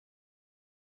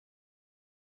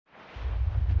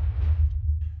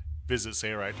Visit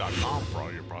Sailrite.com for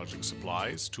all your project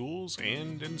supplies, tools,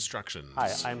 and instructions.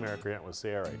 Hi, I'm Eric Grant with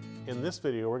Sailrite. In this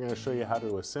video, we're going to show you how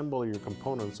to assemble your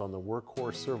components on the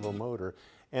Workhorse Servo Motor,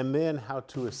 and then how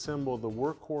to assemble the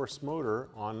Workhorse motor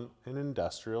on an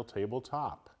industrial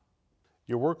tabletop.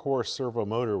 Your Workhorse Servo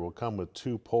Motor will come with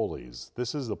two pulleys.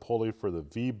 This is the pulley for the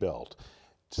V-belt.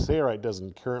 Sailrite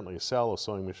doesn't currently sell a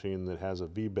sewing machine that has a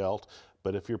V-belt,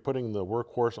 but if you're putting the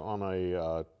Workhorse on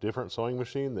a different sewing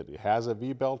machine that has a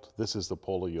V-belt, this is the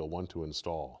pulley you'll want to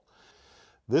install.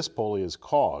 This pulley is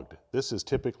cogged. This is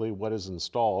typically what is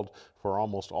installed for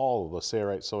almost all of the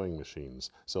Sailrite sewing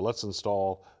machines. So let's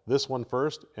install this one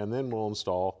first, and then we'll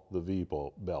install the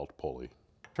V-belt pulley.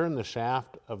 Turn the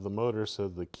shaft of the motor so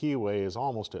the keyway is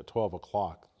almost at 12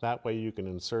 o'clock. That way you can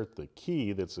insert the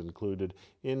key that's included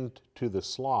into the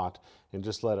slot and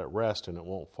just let it rest and it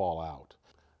won't fall out.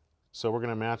 So we're going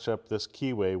to match up this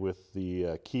keyway with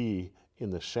the key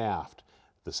in the shaft.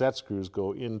 The set screws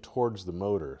go in towards the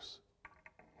motors.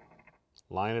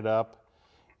 Line it up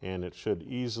and it should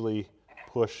easily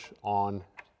push on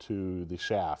to the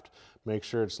shaft. Make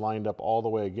sure it's lined up all the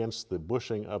way against the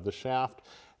bushing of the shaft,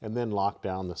 and then lock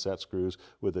down the set screws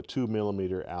with a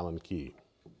 2mm Allen key.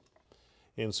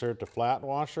 Insert the flat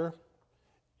washer,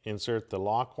 insert the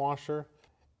lock washer,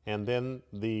 and then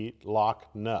the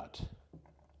lock nut.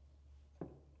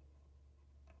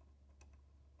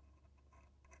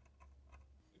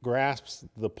 Grasp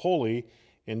the pulley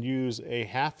and use a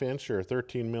 1/2 inch or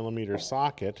 13mm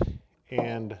socket,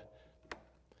 and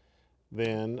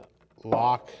then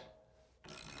lock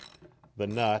the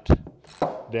nut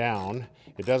down.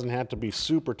 It doesn't have to be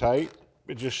super tight,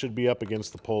 it just should be up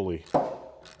against the pulley.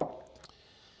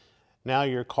 Now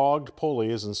your cogged pulley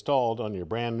is installed on your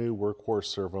brand new Workhorse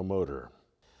Servo Motor.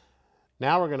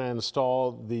 Now we're going to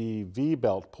install the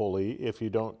V-belt pulley if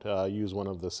you don't use one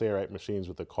of the Sailrite machines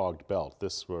with a cogged belt.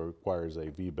 This requires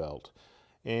a V-belt.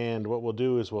 And what we'll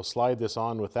do is we'll slide this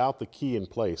on without the key in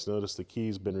place. Notice the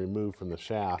key's been removed from the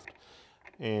shaft.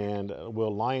 And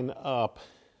we'll line up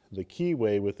the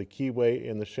keyway with the keyway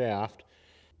in the shaft.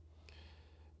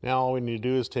 Now all we need to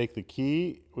do is take the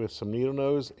key with some needle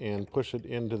nose and push it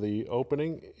into the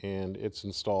opening, and it's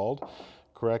installed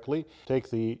correctly. Take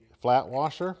the flat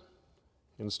washer,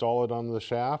 install it on the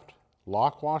shaft,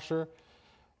 lock washer,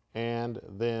 and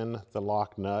then the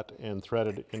lock nut, and thread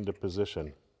it into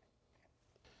position.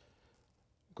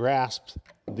 Grasp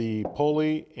the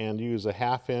pulley and use a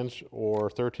 1/2 inch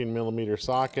or 13mm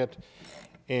socket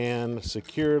and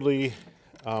securely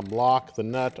lock the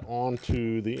nut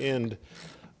onto the end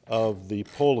of the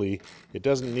pulley. It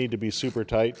doesn't need to be super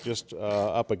tight, just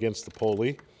up against the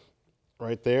pulley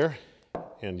right there,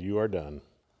 and you are done.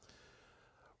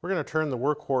 We're going to turn the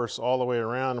Workhorse all the way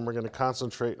around, and we're going to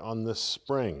concentrate on this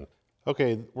spring.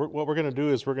 Okay, what we're going to do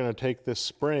is we're going to take this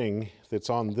spring that's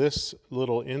on this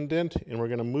little indent, and we're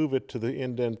going to move it to the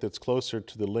indent that's closer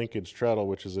to the linkage treadle,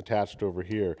 which is attached over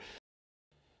here.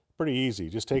 Pretty easy.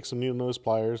 Just take some needle nose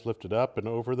pliers, lift it up and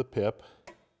over the pip,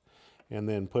 and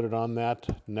then put it on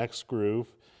that next groove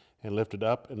and lift it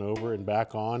up and over and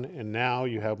back on, and now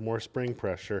you have more spring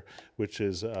pressure, which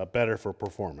is better for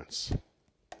performance.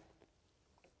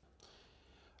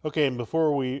 Okay, and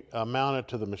before we mount it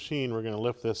to the machine, we're going to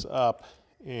lift this up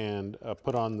and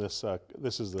put on this,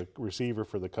 this is the receiver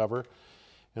for the cover,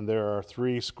 and there are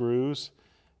 3 screws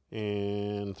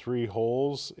and 3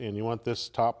 holes, and you want this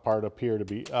top part up here to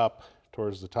be up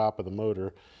towards the top of the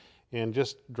motor, and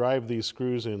just drive these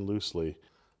screws in loosely.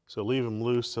 So leave them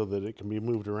loose so that it can be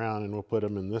moved around, and we'll put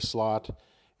them in this slot,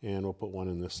 and we'll put one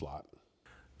in this slot.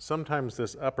 Sometimes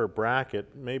this upper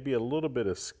bracket may be a little bit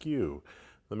askew.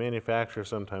 The manufacturer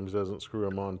sometimes doesn't screw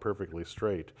them on perfectly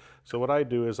straight. So what I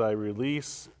do is I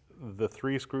release the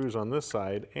 3 screws on this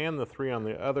side and the 3 on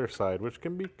the other side, which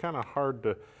can be kind of hard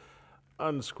to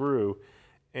unscrew,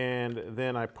 and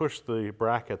then I push the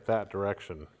bracket that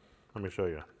direction. Let me show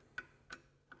you.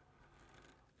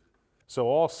 So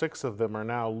all 6 of them are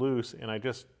now loose, and I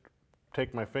just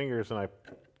take my fingers and I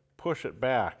push it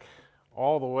back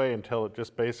all the way until it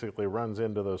just basically runs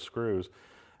into those screws.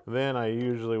 Then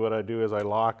what I do is I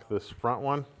lock this front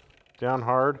one down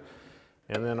hard,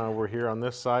 and then over here on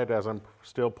this side, as I'm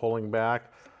still pulling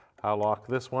back, I lock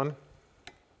this one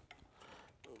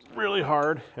really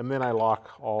hard, and then I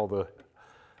lock all the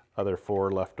other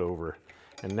 4 left over.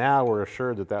 And now we're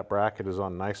assured that that bracket is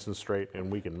on nice and straight,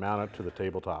 and we can mount it to the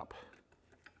tabletop.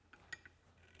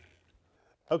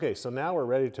 Okay, so now we're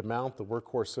ready to mount the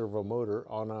Workhorse Servo Motor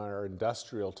on our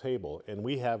industrial table, and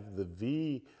we have the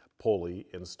V pulley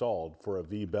installed for a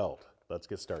V belt. Let's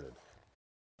get started.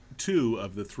 2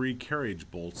 of the 3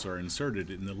 carriage bolts are inserted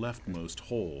in the leftmost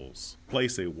holes.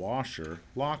 Place a washer,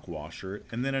 lock washer,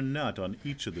 and then a nut on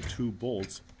each of the 2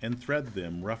 bolts and thread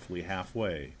them roughly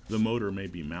halfway. The motor may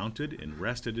be mounted and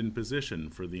rested in position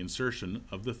for the insertion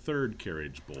of the 3rd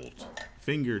carriage bolt.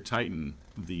 Finger tighten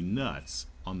the nuts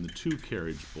on the 2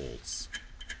 carriage bolts.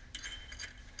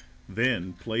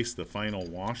 Then place the final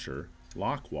washer,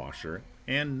 lock washer,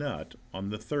 and nut on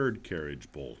the 3rd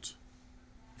carriage bolt.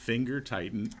 Finger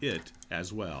tighten it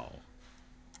as well.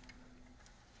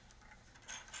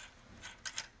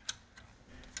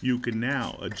 You can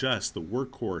now adjust the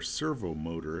Workhorse servo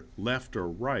motor left or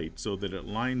right so that it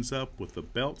lines up with the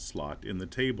belt slot in the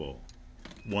table.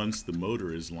 Once the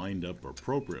motor is lined up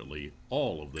appropriately,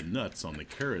 all of the nuts on the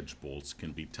carriage bolts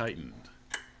can be tightened.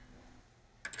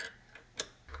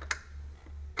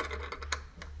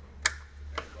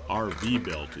 Our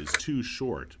V-belt is too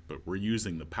short, but we're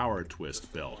using the power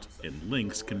twist belt, and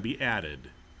links can be added.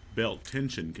 Belt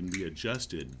tension can be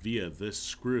adjusted via this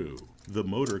screw. The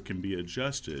motor can be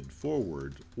adjusted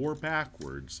forward or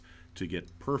backwards to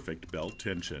get perfect belt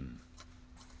tension.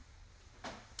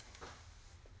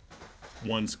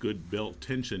 Once good belt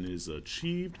tension is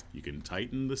achieved, you can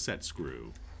tighten the set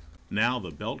screw. Now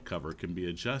the belt cover can be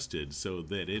adjusted so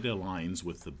that it aligns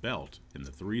with the belt and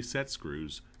the 3 set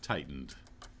screws tightened.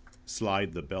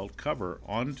 Slide the belt cover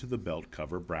onto the belt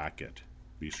cover bracket.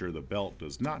 Be sure the belt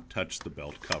does not touch the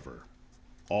belt cover.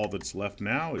 All that's left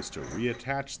now is to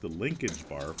reattach the linkage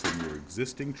bar from your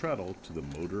existing treadle to the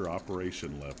motor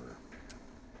operation lever.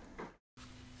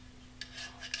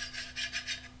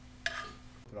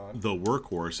 The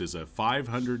Workhorse is a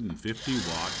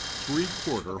 550-watt,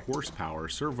 3/4 horsepower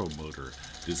servo motor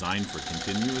designed for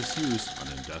continuous use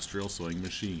on industrial sewing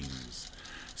machines.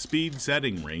 Speed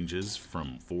setting ranges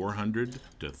from 400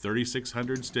 to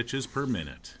 3,600 stitches per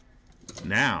minute.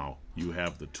 Now you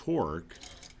have the torque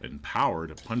and power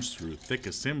to punch through thick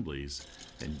assemblies,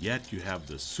 and yet you have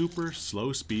the super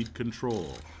slow speed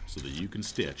control so that you can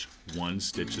stitch 1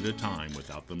 stitch at a time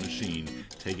without the machine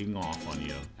taking off on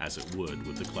you as it would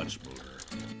with the clutch motor.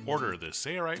 Order the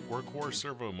Sailrite Workhorse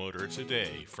Servo Motor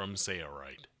today from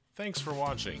Sailrite. Thanks for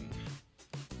watching.